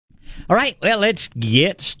All right, well, let's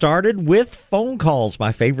get started with phone calls,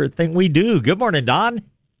 my favorite thing we do. Good morning, Don.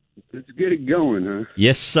 Let's get it going, huh?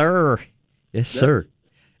 Yes, sir. Yes, sir.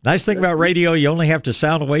 Nice thing about radio, you only have to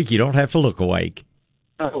sound awake. You don't have to look awake.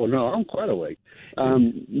 Oh, no, I'm quite awake.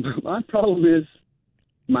 My problem is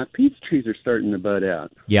my peach trees are starting to bud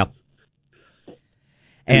out. Yep.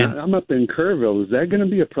 And I'm up in Kerrville. Is that going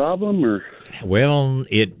to be a problem? Or? Well,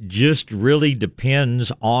 it just really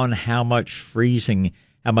depends on how much freezing,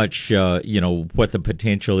 how much, what the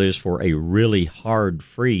potential is for a really hard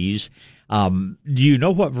freeze. Do you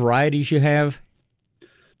know what varieties you have?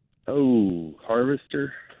 Oh,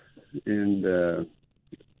 Harvester. And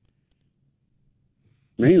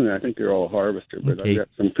mainly I think they're all Harvester, but Okay. I've got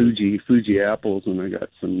some Fuji apples, and I got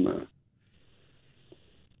some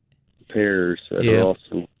pears that are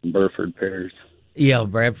also Burford pears. Yeah,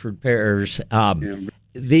 Bradford pears.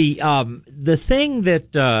 The thing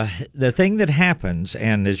that happens,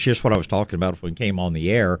 and it's just what I was talking about when we came on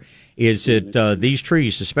the air, is that these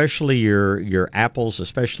trees, especially your apples,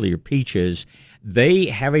 especially your peaches, they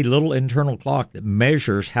have a little internal clock that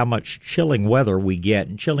measures how much chilling weather we get.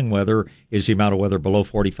 And chilling weather is the amount of weather below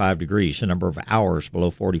 45 degrees, the number of hours below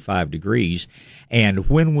 45 degrees. And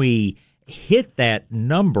when we hit that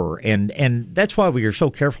number, and that's why we are so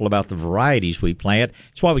careful about the varieties we plant.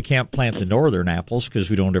 It's why we can't plant the northern apples, because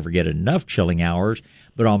we don't ever get enough chilling hours.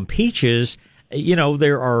 But on peaches,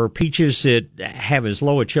 there are peaches that have as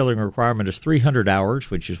low a chilling requirement as 300 hours,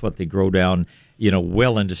 which is what they grow down,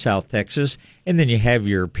 well into South Texas. And then you have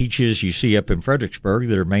your peaches you see up in Fredericksburg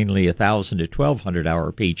that are mainly 1,000 to 1,200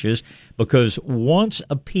 hour peaches, because once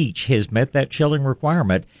a peach has met that chilling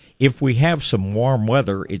requirement, if we have some warm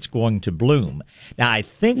weather, it's going to bloom. Now, I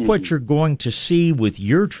think what you're going to see with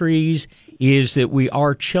your trees is that we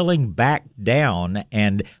are chilling back down,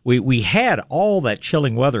 and we had all that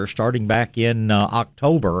chilling weather starting back in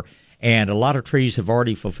October, and a lot of trees have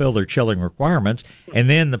already fulfilled their chilling requirements. And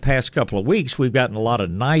then the past couple of weeks, we've gotten a lot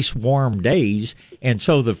of nice warm days, and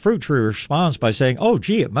so the fruit tree responds by saying, "Oh,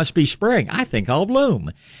 gee, it must be spring. I think I'll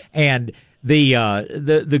bloom." And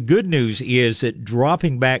the good news is that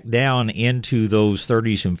dropping back down into those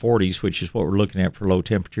 30s and 40s, which is what we're looking at for low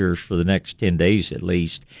temperatures for the next 10 days at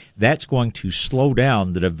least, that's going to slow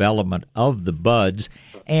down the development of the buds.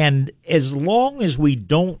 And as long as we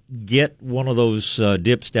don't get one of those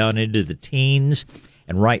dips down into the teens,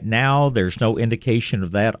 and right now there's no indication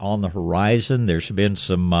of that on the horizon. There's been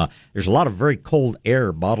there's a lot of very cold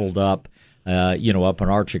air bottled up up in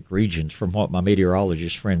Arctic regions, from what my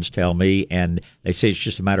meteorologist friends tell me, and they say it's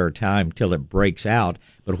just a matter of time till it breaks out.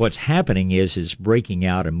 But what's happening is it's breaking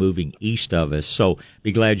out and moving east of us. So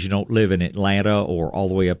be glad you don't live in Atlanta or all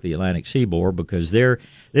the way up the Atlantic seaboard, because they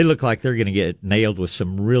look like they're going to get nailed with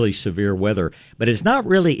some really severe weather. But it's not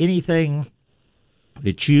really anything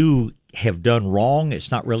that you have done wrong. It's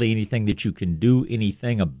not really anything that you can do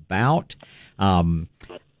anything about.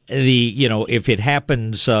 If it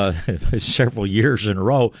happens several years in a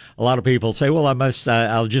row, a lot of people say, well,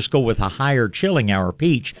 I'll just go with a higher chilling hour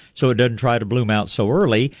peach so it doesn't try to bloom out so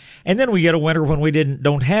early. And then we get a winter when we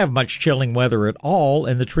don't have much chilling weather at all,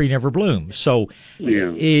 and the tree never blooms. So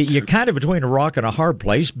you're kind of between a rock and a hard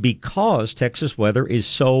place, because Texas weather is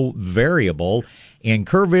so variable. In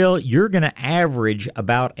Kerrville, you're going to average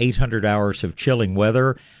about 800 hours of chilling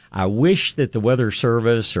weather. I wish that the Weather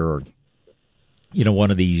Service, or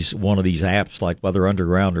one of these apps like Weather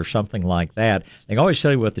Underground or something like that, they always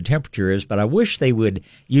tell you what the temperature is, but I wish they would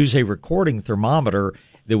use a recording thermometer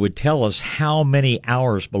that would tell us how many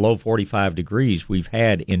hours below 45 degrees we've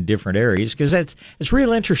had in different areas, because it's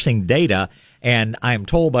real interesting data. And I'm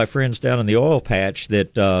told by friends down in the oil patch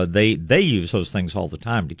that they use those things all the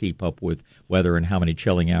time to keep up with weather and how many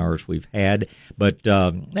chilling hours we've had. But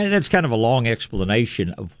that's kind of a long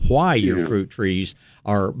explanation of why your fruit trees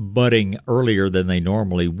are budding earlier than they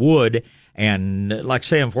normally would. And like I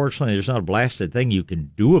say, unfortunately, there's not a blasted thing you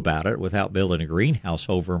can do about it without building a greenhouse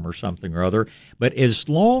over them or something or other. But as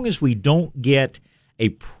long as we don't get a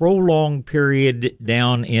prolonged period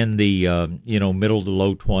down in the middle to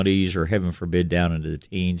low 20s, or heaven forbid down into the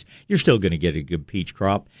teens, you're still going to get a good peach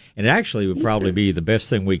crop. And it actually would probably be the best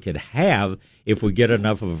thing we could have if we get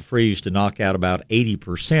enough of a freeze to knock out about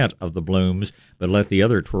 80% of the blooms, but let the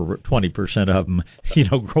other 20% of them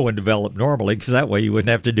grow and develop normally, because that way you wouldn't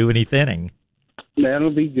have to do any thinning. That'll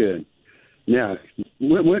be good. Now,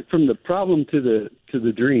 went from the problem to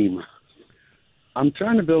the dream. I'm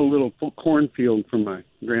trying to build a little cornfield for my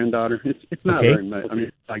granddaughter. It's not very much. I mean,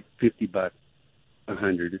 it's like $50.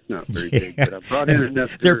 100. It's not very big, but I brought in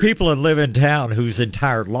enough dirt. There are people that live in town whose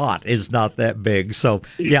entire lot is not that big. So,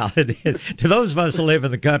 yeah, to those of us who live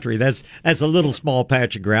in the country, that's a little small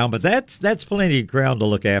patch of ground, but that's plenty of ground to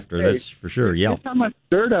look after. Hey, that's for sure. Yeah. That's how much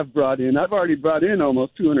dirt I've brought in. I've already brought in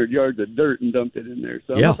almost 200 yards of dirt and dumped it in there.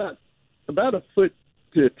 So I'm about a foot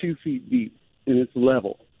to 2 feet deep, and it's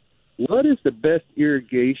level. What is the best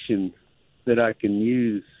irrigation that I can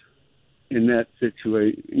use in that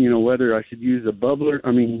situation? Whether I should use a bubbler,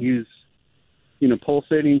 use,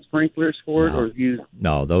 pulsating sprinklers for it, or use...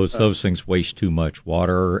 No, those things waste too much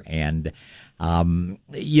water, and,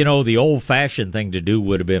 the old-fashioned thing to do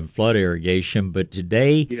would have been flood irrigation, but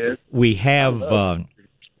today we have...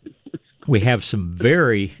 We have some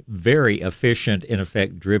very, very efficient, in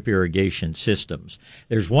effect, drip irrigation systems.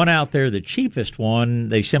 There's one out there, the cheapest one,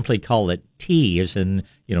 they simply call it T, as in,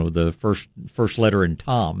 the first letter in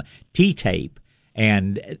Tom, T-tape.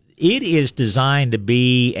 And it is designed to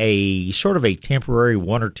be a sort of a temporary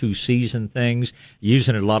 1 or 2 season things,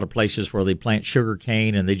 using it in a lot of places where they plant sugar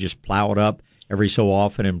cane and they just plow it up every so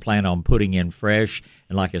often and plan on putting in fresh.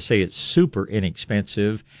 And like I say, it's super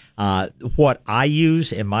inexpensive. What I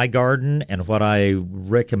use in my garden and what I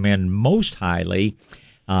recommend most highly,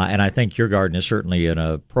 and I think your garden is certainly an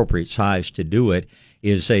appropriate size to do it,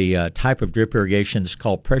 is a type of drip irrigation that's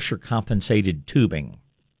called pressure compensated tubing.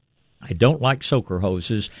 I don't like soaker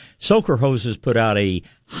hoses. Soaker hoses put out a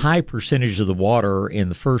high percentage of the water in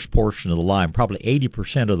the first portion of the line. Probably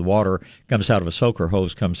 80% of the water comes out of a soaker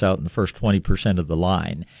hose, comes out in the first 20% of the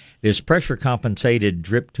line. This pressure compensated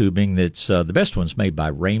drip tubing, that's the best one's made by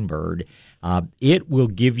Rainbird. It will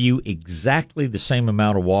give you exactly the same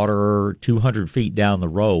amount of water 200 feet down the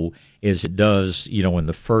row as it does, in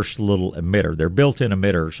the first little emitter. They're built-in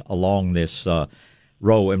emitters along this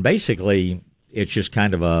row, and basically it's just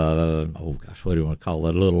kind of what do you want to call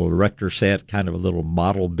it? A little erector set, kind of a little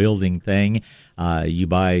model building thing. You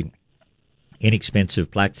buy inexpensive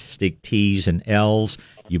plastic T's and L's.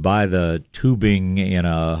 You buy the tubing in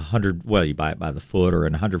you buy it by the foot or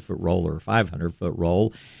in a 100-foot roll or a 500-foot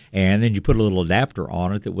roll, and then you put a little adapter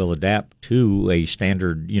on it that will adapt to a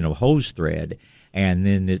standard, hose thread. And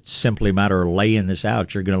then it's simply a matter of laying this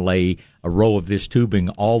out. You're going to lay a row of this tubing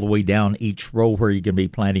all the way down each row where you're going to be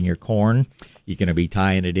planting your corn. You're going to be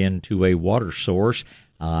tying it into a water source.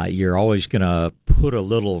 You're always going to put a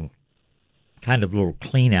little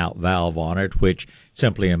clean out valve on it, which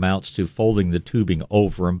simply amounts to folding the tubing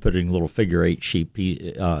over and putting a little figure-8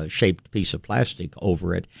 shaped piece of plastic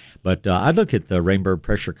over it. But I look at the Rainbird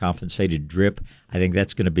pressure compensated drip. I think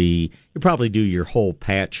that's going to be, you probably do your whole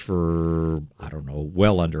patch for,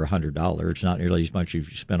 well under $100, not nearly as much as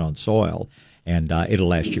you spend on soil, and it'll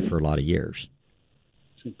last you for a lot of years.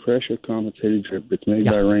 It's a pressure compensated drip. It's made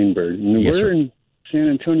by Rainbird. And where in San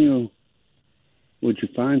Antonio would you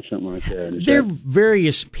find something like that? There are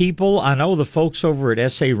various people. I know the folks over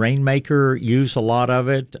at SA Rainmaker use a lot of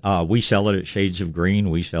it. We sell it at Shades of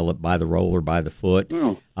Green. We sell it by the roll or by the foot.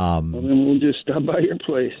 Oh, well, then we'll just stop by your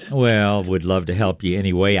place. Well, we'd love to help you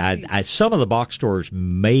anyway. Some of the box stores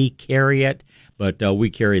may carry it, but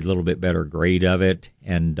we carry a little bit better grade of it,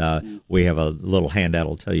 and we have a little handout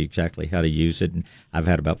that'll tell you exactly how to use it. And I've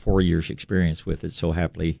had about 4 years' experience with it, so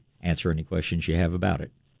happily answer any questions you have about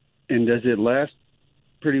it. And does it last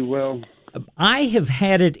pretty well? I have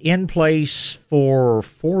had it in place for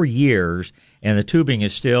 4 years, and the tubing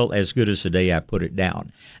is still as good as the day I put it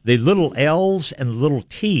down. The little L's and the little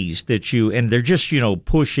T's and they're just,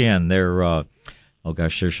 push in. They're,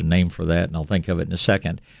 there's a name for that, and I'll think of it in a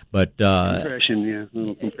second. But compression,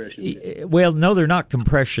 little compression. Well, no, they're not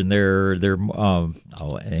compression. They're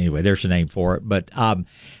anyway, there's a name for it. But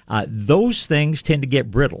those things tend to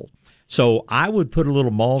get brittle. So I would put a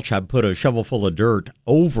little mulch. I'd put a shovel full of dirt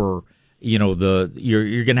over, you're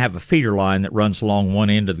going to have a feeder line that runs along one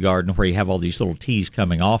end of the garden where you have all these little T's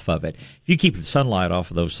coming off of it. If you keep the sunlight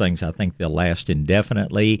off of those things, I think they'll last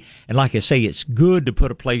indefinitely. And like I say, it's good to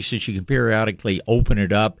put a place that you can periodically open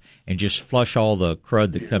it up and just flush all the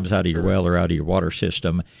crud that comes out of your well or out of your water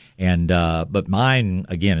system. And but mine,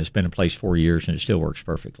 again, has been in place 4 years and it still works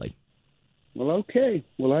perfectly. Well, okay.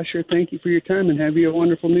 Well, I sure thank you for your time and have you a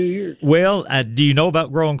wonderful New Year. Well, do you know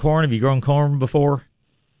about growing corn? Have you grown corn before?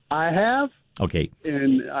 I have. Okay.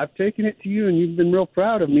 And I've taken it to you, and you've been real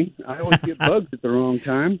proud of me. I always get bugs at the wrong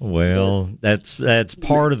time. Well, that's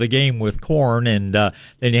part of the game with corn, and then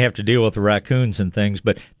you have to deal with the raccoons and things.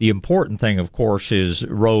 But the important thing, of course, is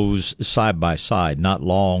rows side by side, not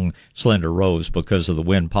long, slender rows because of the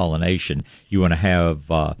wind pollination. You want to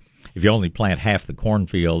have, if you only plant half the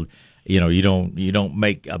cornfield, You don't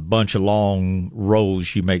make a bunch of long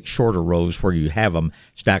rows. You make shorter rows where you have them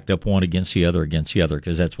stacked up one against the other,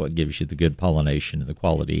 because that's what gives you the good pollination and the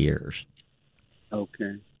quality ears.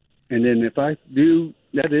 Okay. And then if I do,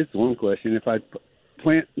 that is one question. If I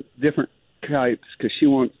plant different types, because she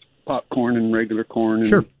wants popcorn and regular corn, and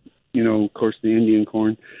sure, of course the Indian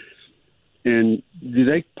corn. And do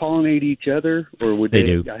they pollinate each other, or would they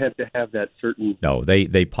do? I have to have that certain? No, they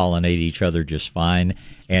pollinate each other just fine,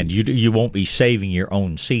 and you won't be saving your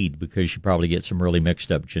own seed because you probably get some really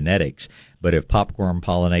mixed up genetics. But if popcorn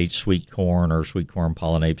pollinates sweet corn or sweet corn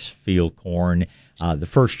pollinates field corn, the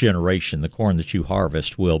first generation, the corn that you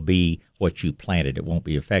harvest, will be what you planted. It won't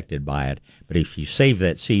be affected by it. But if you save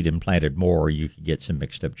that seed and planted more, you could get some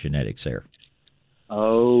mixed up genetics there.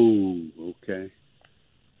 Oh, okay.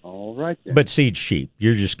 All right, then. But seed's cheap.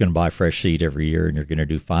 You're just going to buy fresh seed every year, and you're going to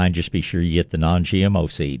do fine. Just be sure you get the non-GMO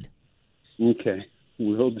seed. Okay,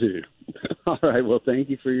 will do. All right, well, thank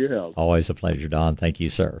you for your help. Always a pleasure, Don. Thank you,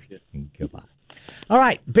 sir. Yeah. Goodbye. All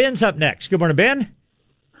right, Ben's up next. Good morning, Ben.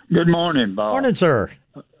 Good morning, Bob. Morning, sir.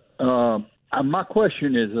 My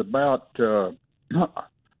question is about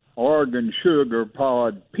Oregon sugar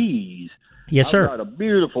pod peas. Yes, sir. I've got a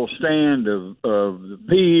beautiful stand of the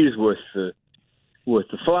peas with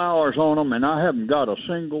the flowers on them, and I haven't got a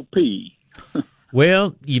single pea.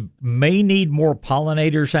 Well, you may need more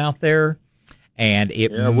pollinators out there, and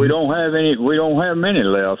we don't have any. We don't have many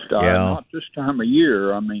left. Not this time of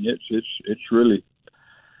year. I mean, it's really.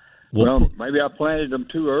 Well, maybe I planted them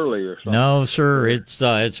too early or something. No, sir. It's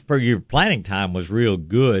your planting time was real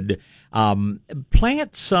good.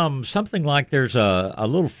 Plant something like there's a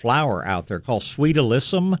little flower out there called Sweet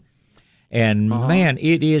Alyssum. And, man,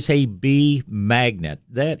 it is a bee magnet.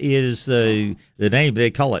 That is the name. They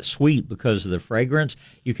call it sweet because of the fragrance.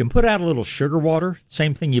 You can put out a little sugar water,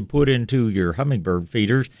 same thing you put into your hummingbird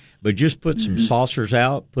feeders, but just put some saucers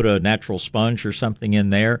out, put a natural sponge or something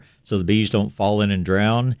in there so the bees don't fall in and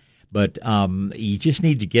drown. But you just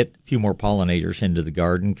need to get a few more pollinators into the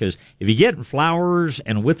garden, because if you get flowers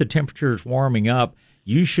and with the temperatures warming up,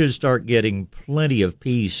 you should start getting plenty of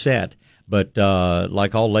peas set. But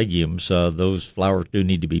like all legumes, those flowers do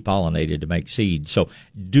need to be pollinated to make seeds. So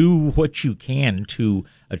do what you can to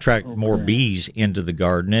attract more bees into the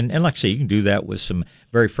garden. And like I say, you can do that with some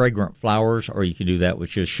very fragrant flowers, or you can do that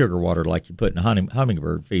with just sugar water like you put in a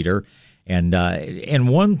hummingbird feeder. And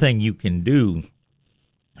one thing you can do,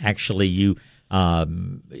 actually, you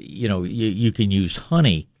can use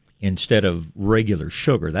honey instead of regular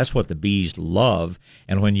sugar. That's what the bees love.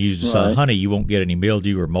 And when you use honey, you won't get any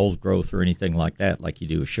mildew or mold growth or anything like that like you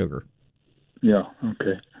do with sugar. Yeah,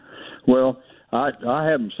 okay. Well, I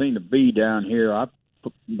haven't seen a bee down here. I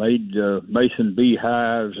made mason bee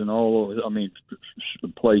hives and all those,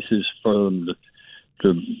 places for them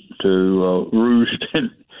to roost,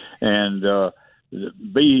 and the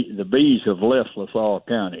bees have left LaSalle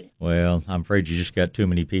County. Well, I'm afraid you just got too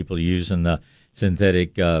many people using the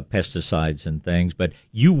synthetic pesticides and things, but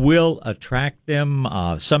you will attract them.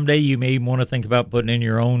 Someday you may want to think about putting in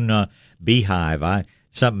your own beehive.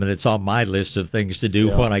 Something that's on my list of things to do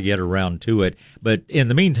when I get around to it. But in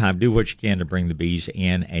the meantime, do what you can to bring the bees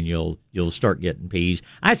in, and you'll start getting peas.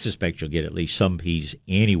 I suspect you'll get at least some peas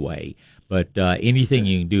anyway. But anything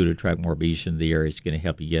you can do to attract more bees into the area is going to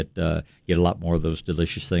help you get a lot more of those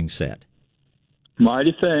delicious things set.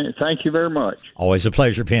 Mighty thing. Thank you very much. Always a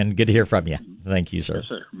pleasure, Penn. Good to hear from you. Thank you, sir. Yes,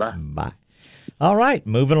 sir. Bye. Bye. All right,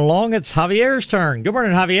 moving along. It's Javier's turn. Good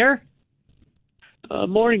morning, Javier.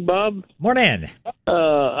 Morning, Bob. Morning.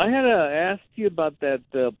 I had to ask you about that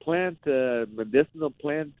medicinal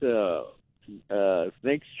plant,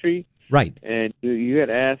 snakes tree. Right. And you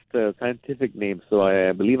had asked the scientific name, so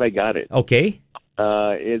I believe I got it. Okay.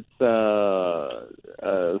 It's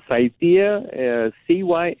Cyathea,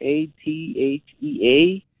 Cyathea.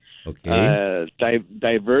 Okay.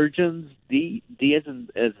 Divergens, D as in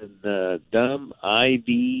dumb,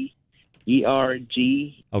 IVERG.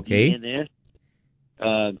 Okay. ENS.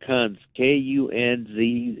 Kunz,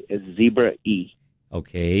 KUNZ, zebra E.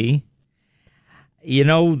 Okay.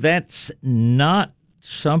 That's not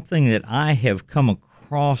something that I have come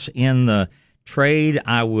across in the trade.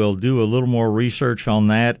 I will do a little more research on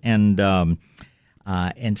that and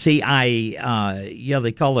see.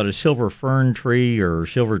 They call it a silver fern tree or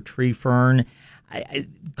silver tree fern.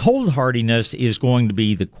 Cold hardiness is going to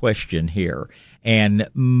be the question here. And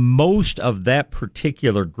most of that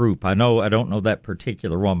particular group, I don't know that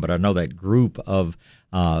particular one, but I know that group of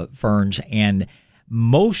ferns, and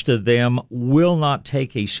most of them will not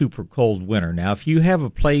take a super cold winter. Now, if you have a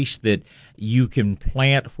place that you can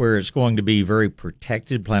plant where it's going to be very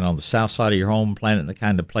protected, plant on the south side of your home, plant it in the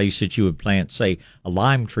kind of place that you would plant, say, a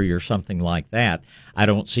lime tree or something like that, I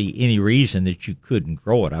don't see any reason that you couldn't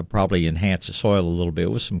grow it. I'd probably enhance the soil a little bit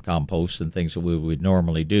with some compost and things that we would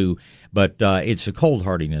normally do, but it's the cold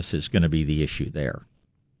hardiness that's going to be the issue there.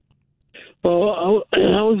 Well, I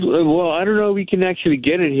don't know if we can actually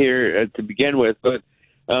get it here to begin with, but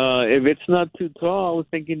if it's not too tall, I was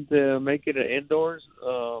thinking to make it an indoors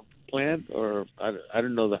plant, or I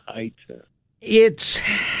don't know the height. It's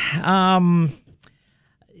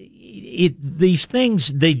these things,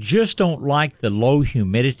 they just don't like the low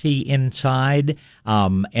humidity inside,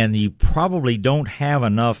 and you probably don't have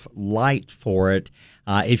enough light for it.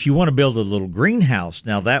 If you want to build a little greenhouse,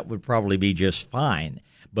 now that would probably be just fine.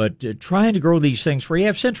 But trying to grow these things where you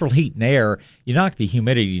have central heat and air, you knock the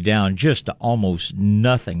humidity down just to almost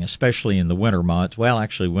nothing, especially in the winter months. Well,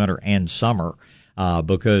 actually winter and summer,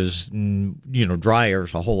 because, dry air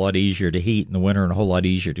is a whole lot easier to heat in the winter and a whole lot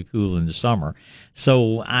easier to cool in the summer.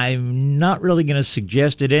 So I'm not really going to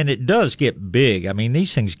suggest it, and it does get big. I mean,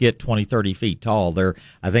 these things get 20, 30 feet tall.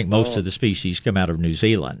 I think most of the species come out of New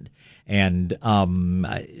Zealand. And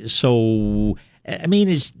so... I mean,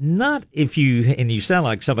 it's not and you sound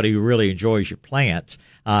like somebody who really enjoys your plants.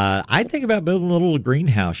 I'd think about building a little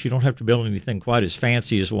greenhouse. You don't have to build anything quite as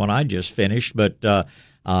fancy as the one I just finished, but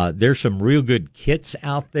there's some real good kits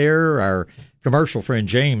out there. Our commercial friend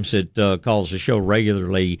James that calls the show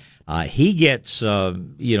regularly, he gets,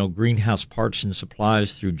 greenhouse parts and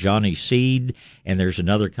supplies through Johnny Seed, and there's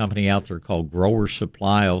another company out there called Grower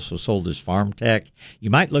Supply, also sold as Farm Tech. You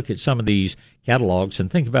might look at some of these catalogs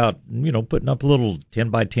and think about, putting up a little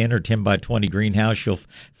 10 by 10 or 10 by 20 greenhouse.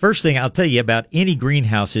 First thing I'll tell you about any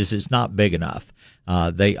greenhouse is it's not big enough.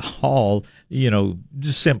 They all,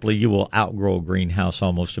 just simply you will outgrow a greenhouse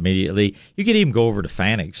almost immediately. You could even go over to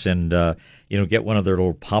Fanix and, get one of their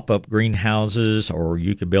little pop-up greenhouses, or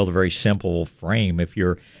you could build a very simple frame. If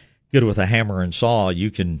you're good with a hammer and saw,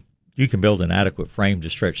 you can build an adequate frame to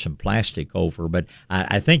stretch some plastic over. But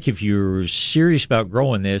I think if you're serious about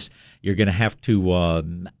growing this, you're going to have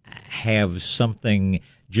to have something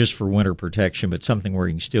just for winter protection, but something where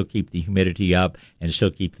you can still keep the humidity up and still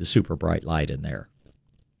keep the super bright light in there.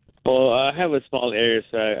 Well, I have a small area,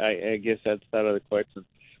 so I guess that's out of the question.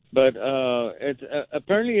 But it's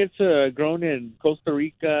apparently it's grown in Costa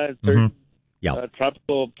Rica, certain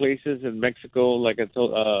tropical places in Mexico, like I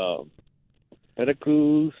told,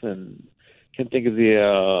 Veracruz, and can't think of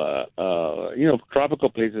the tropical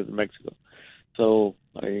places in Mexico. So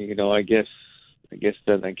I guess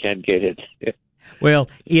then I can't get it. Well,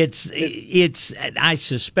 it's. I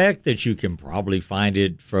suspect that you can probably find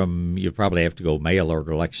it you probably have to go mail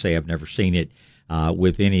order. Like I say, I've never seen it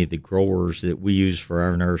with any of the growers that we use for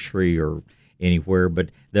our nursery or anywhere. But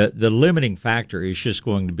the limiting factor is just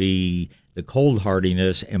going to be the cold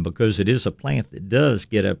hardiness, and because it is a plant that does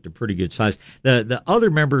get up to pretty good size. The other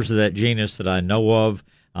members of that genus that I know of,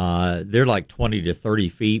 they're like 20 to 30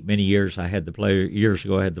 feet. Many years ago, I had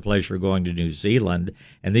the pleasure of going to New Zealand,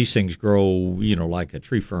 and these things grow, like a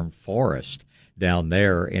tree fern forest down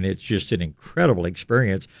there, and it's just an incredible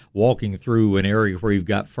experience walking through an area where you've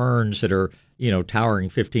got ferns that are, towering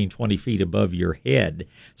 15, 20 feet above your head.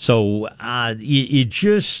 So you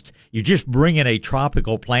just bring in a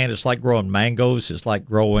tropical plant. It's like growing mangoes. It's like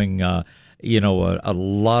growing a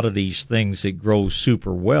lot of these things that grow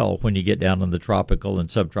super well when you get down in the tropical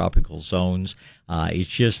and subtropical zones. It's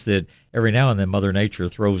just that every now and then Mother Nature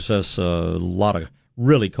throws us a lot of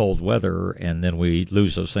really cold weather, and then we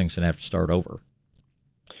lose those things and have to start over.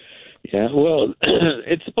 Yeah, well,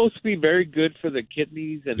 it's supposed to be very good for the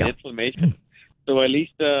kidneys and inflammation. So at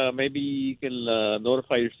least maybe you can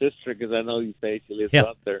notify your sister, because I know you say she lives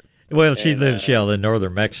out there. Well, she lives in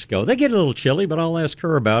northern Mexico. They get a little chilly, but I'll ask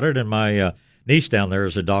her about it. And my niece down there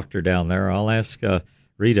is a doctor down there. I'll ask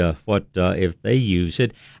Rita what if they use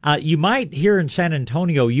it. You might, here in San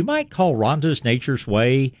Antonio, you might call Rhonda's Nature's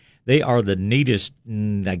Way. They are the neatest,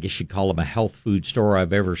 I guess you'd call them a health food store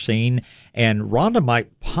I've ever seen. And Rhonda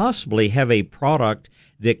might possibly have a product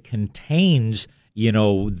that contains,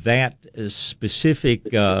 that specific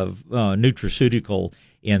nutraceutical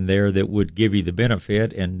in there that would give you the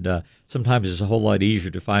benefit. And sometimes it's a whole lot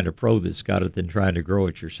easier to find a pro that's got it than trying to grow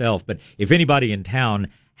it yourself. But if anybody in town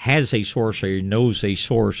has a source or knows a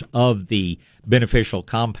source of the beneficial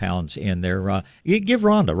compounds in there, give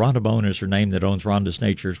Rhonda. Rhonda Bone is her name, that owns Rhonda's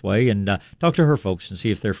Nature's Way, and talk to her folks and see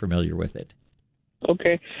if they're familiar with it.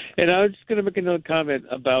 Okay. And I was just going to make another comment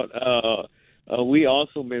about we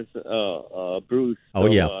also miss Bruce. Oh,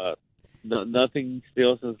 yeah. nothing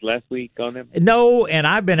still since last week on him? No, and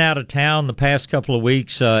I've been out of town the past couple of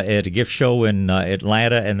weeks at a gift show in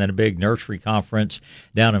Atlanta and then a big nursery conference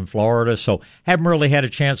down in Florida. So haven't really had a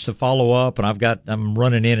chance to follow up, and I'm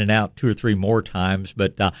running in and out 2 or 3 more times.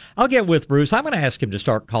 But I'll get with Bruce. I'm going to ask him to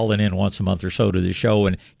start calling in once a month or so to the show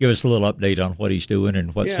and give us a little update on what he's doing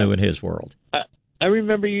and what's new in his world. I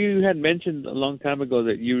remember you had mentioned a long time ago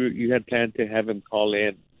that you had planned to have him call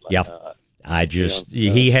in.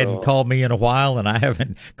 He hadn't called me in a while, and I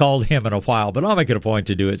haven't called him in a while, but I'll make it a point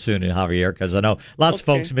to do it soon, Javier, because I know lots of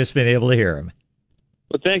folks miss being able to hear him.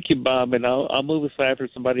 Well, thank you, Bob, and I'll move aside for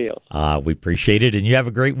somebody else. We appreciate it, and you have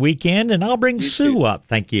a great weekend, and I'll bring Sue up.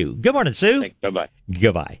 Thank you. Good morning, Sue. Thanks. Bye-bye.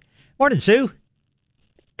 Goodbye. Morning, Sue.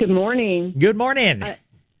 Good morning. Good morning.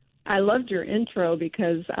 I loved your intro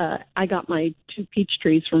because I got my 2 peach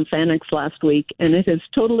trees from Fanex last week, and it has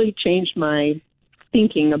totally changed my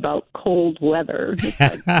thinking about cold weather. It's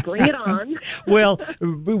like, bring it on. Well,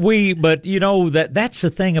 but you know, that's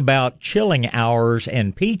the thing about chilling hours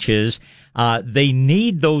and peaches. They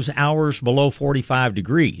need those hours below 45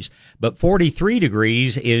 degrees, but 43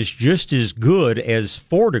 degrees is just as good as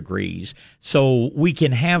 4 degrees. So we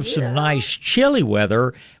can have some nice chilly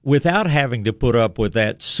weather without having to put up with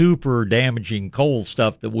that super damaging cold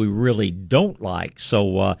stuff that we really don't like.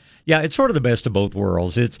 So, it's sort of the best of both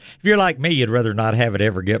worlds. If you're like me, you'd rather not have it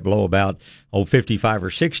ever get below about 55 or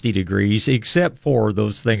 60 degrees, except for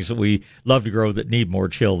those things that we love to grow that need more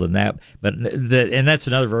chill than that. And that's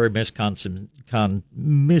another very misconception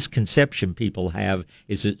people have,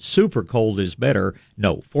 is that super cold is better.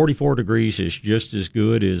 No, 44 degrees is just as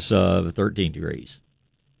good as 13 degrees.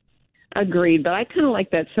 Agreed, but I kind of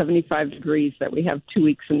like that 75 degrees that we have 2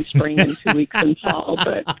 weeks in spring and 2 weeks in fall,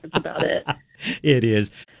 but that's about it. It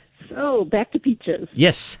is. So, back to peaches.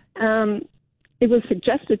 Yes. It was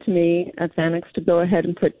suggested to me at Fanex to go ahead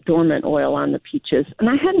and put dormant oil on the peaches, and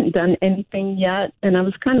I hadn't done anything yet, and I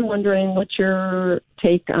was kind of wondering what's your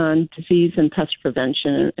take on disease and pest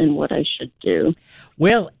prevention and what I should do.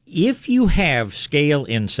 Well, if you have scale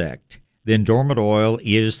insect, then dormant oil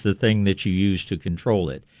is the thing that you use to control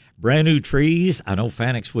it. Brand new trees, I know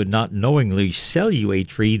Fanex would not knowingly sell you a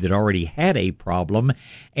tree that already had a problem.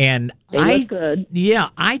 And they look good. Yeah,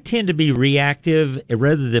 I tend to be reactive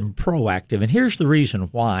rather than proactive. And here's the reason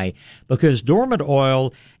why. Because dormant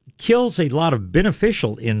oil kills a lot of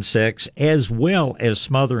beneficial insects as well as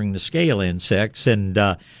smothering the scale insects. And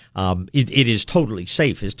it is totally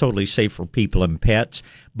safe. It's totally safe for people and pets.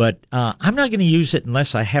 But I'm not going to use it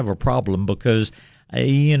unless I have a problem, because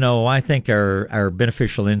I think our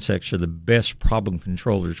beneficial insects are the best problem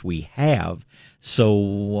controllers we have.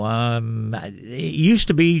 So it used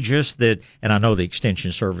to be just that, and I know the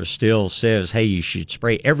Extension Service still says, hey, you should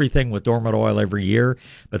spray everything with dormant oil every year,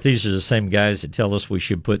 but these are the same guys that tell us we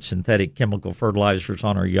should put synthetic chemical fertilizers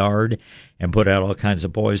on our yard and put out all kinds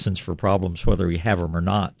of poisons for problems whether we have them or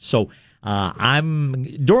not. So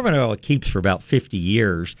dormant oil keeps for about 50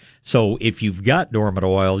 years. So if you've got dormant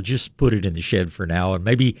oil, just put it in the shed for now, and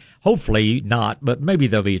maybe, hopefully not, but maybe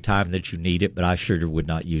there'll be a time that you need it. But I sure would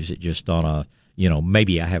not use it just on a,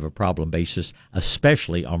 maybe I have a problem basis,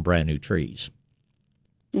 especially on brand new trees.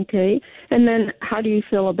 Okay. And then how do you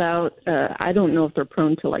feel about, I don't know if they're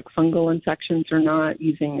prone to like fungal infections or not,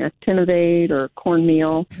 using actinovate or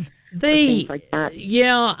cornmeal? Things like that.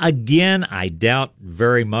 Yeah, again, I doubt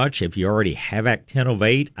very much. If you already have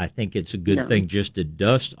actinovate, I think it's a good thing just to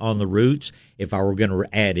dust on the roots. If I were going to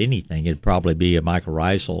add anything, it'd probably be a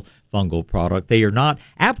mycorrhizal fungal product. They are not.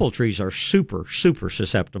 Apple trees are super, super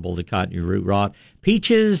susceptible to cottony root rot.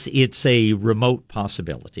 Peaches, it's a remote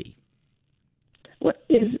possibility. What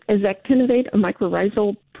is actinovate a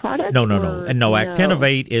mycorrhizal product? No.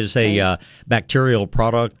 Actinovate is a bacterial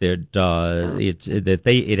product that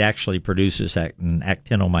it actually produces an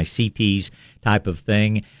actinomycetes type of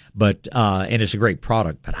thing. But and it's a great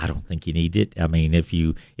product, but I don't think you need it. I mean, if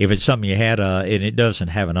it's something you had, and it doesn't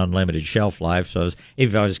have an unlimited shelf life. So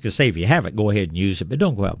if I was going to say, if you have it, go ahead and use it, but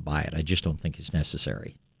don't go out and buy it. I just don't think it's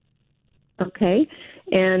necessary. Okay.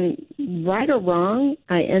 And right or wrong,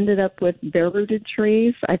 I ended up with bare-rooted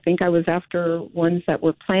trees. I think I was after ones that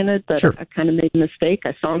were planted, but sure. I kind of made a mistake.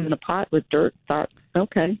 I saw them in a pot with dirt, thought,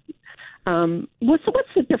 okay. What's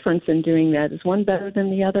the difference in doing that? Is one better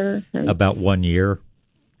than the other? About 1 year.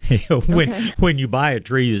 When you buy a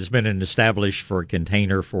tree that's been established for a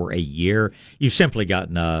container for a year, you've simply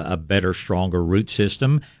gotten a better, stronger root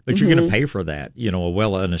system, but you're going to pay for that.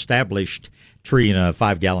 An established tree in a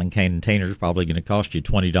 5-gallon container is probably going to cost you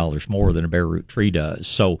 $20 more than a bare root tree does.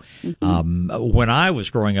 So when I was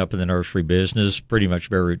growing up in the nursery business, pretty much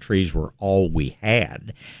bare root trees were all we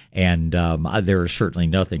had. And there is certainly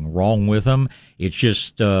nothing wrong with them. It's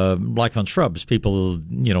just like on shrubs. People,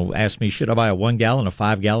 ask me, should I buy a 1-gallon, a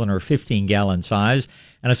 5-gallon, or a 15-gallon size?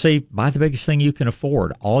 And I say, buy the biggest thing you can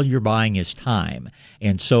afford. All you're buying is time.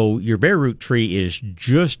 And so your bare root tree is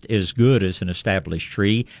just as good as an established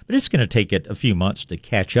tree, but it's going to take it a few months to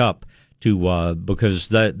catch up to because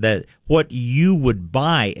that what you would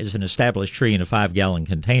buy as an established tree in a 5-gallon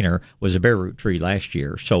container was a bare root tree last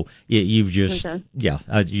year. So you've just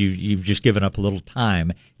you've just given up a little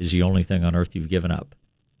time is the only thing on earth you've given up.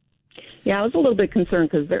 Yeah, I was a little bit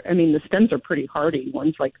concerned because the stems are pretty hardy.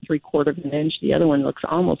 One's like 3/4 of an inch. The other one looks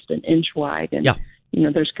almost an inch wide. And,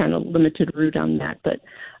 there's kind of limited root on that. But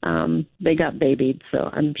they got babied, so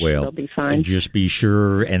I'm sure they'll be fine. And just be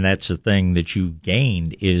sure, and that's the thing that you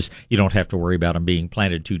gained, is you don't have to worry about them being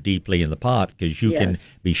planted too deeply in the pot because you can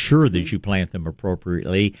be sure that you plant them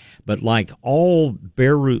appropriately. But like all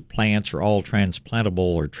bare root plants or all transplantable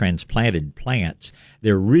or transplanted plants,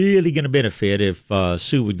 they're really going to benefit if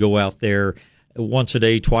Sue would go out there once a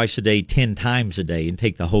day, twice a day, 10 times a day, and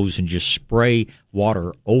take the hose and just spray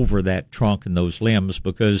water over that trunk and those limbs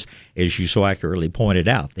because, as you so accurately pointed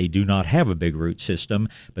out, they do not have a big root system,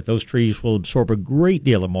 but those trees will absorb a great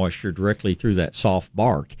deal of moisture directly through that soft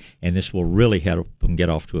bark, and this will really help them get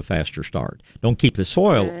off to a faster start. Don't keep the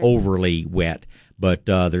soil overly wet, but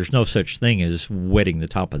there's no such thing as wetting the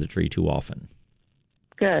top of the tree too often.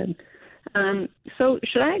 Good. So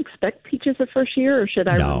should I expect peaches the first year, or should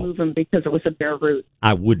I remove them because it was a bare root?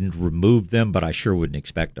 I wouldn't remove them, but I sure wouldn't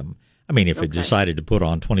expect them. I mean, if it decided to put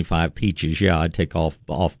on 25 peaches, I'd take off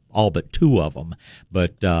all but 2 of them.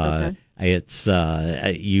 But it's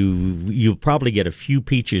you'll probably get a few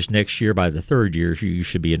peaches next year. By the 3rd year, you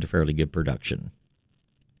should be into fairly good production.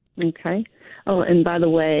 Okay. Oh, and by the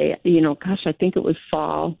way, I think it was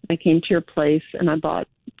fall. I came to your place and I bought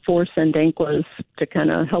 4 Sandankwas to kind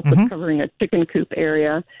of help with covering a chicken coop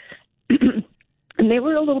area. And they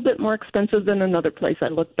were a little bit more expensive than another place I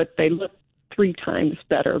looked, but they looked 3 times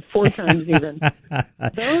better, 4 times even.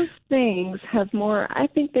 Those things have more, I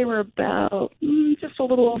think they were about just a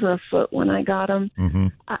little over a foot when I got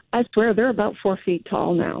them. I swear they're about 4 feet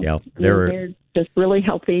tall now. Yeah, they're just really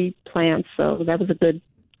healthy plants, so that was a good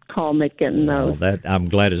call making those. Well, I'm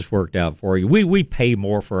glad it's worked out for you. We pay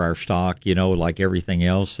more for our stock, like everything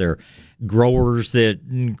else. There are growers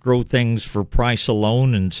that grow things for price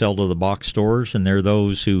alone and sell to the box stores, and there are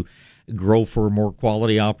those who grow for more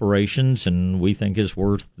quality operations, and we think is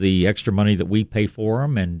worth the extra money that we pay for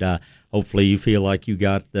them. And hopefully you feel like you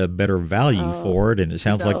got the better value for it, and it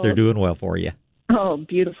sounds like they're doing well for you. Oh,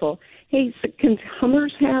 beautiful. Hey, so can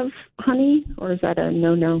hummers have honey, or is that a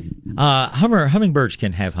no-no? Hummingbirds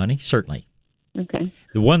can have honey, certainly. Okay.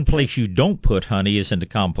 The one place you don't put honey is into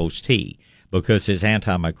compost tea because it's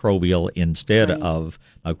antimicrobial instead of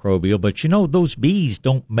microbial. But, those bees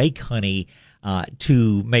don't make honey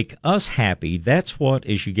to make us happy. That's what,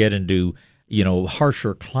 as you get into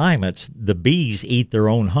harsher climates, the bees eat their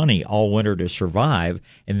own honey all winter to survive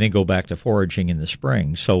and then go back to foraging in the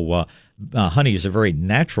spring. So honey is a very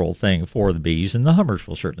natural thing for the bees, and the hummers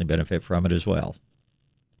will certainly benefit from it as well.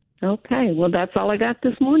 Okay. Well, that's all I got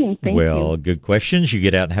this morning. Thank you. Well, good questions. You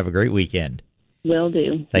get out and have a great weekend. Will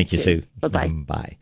do. Thank you, Sue. Bye-bye. Bye.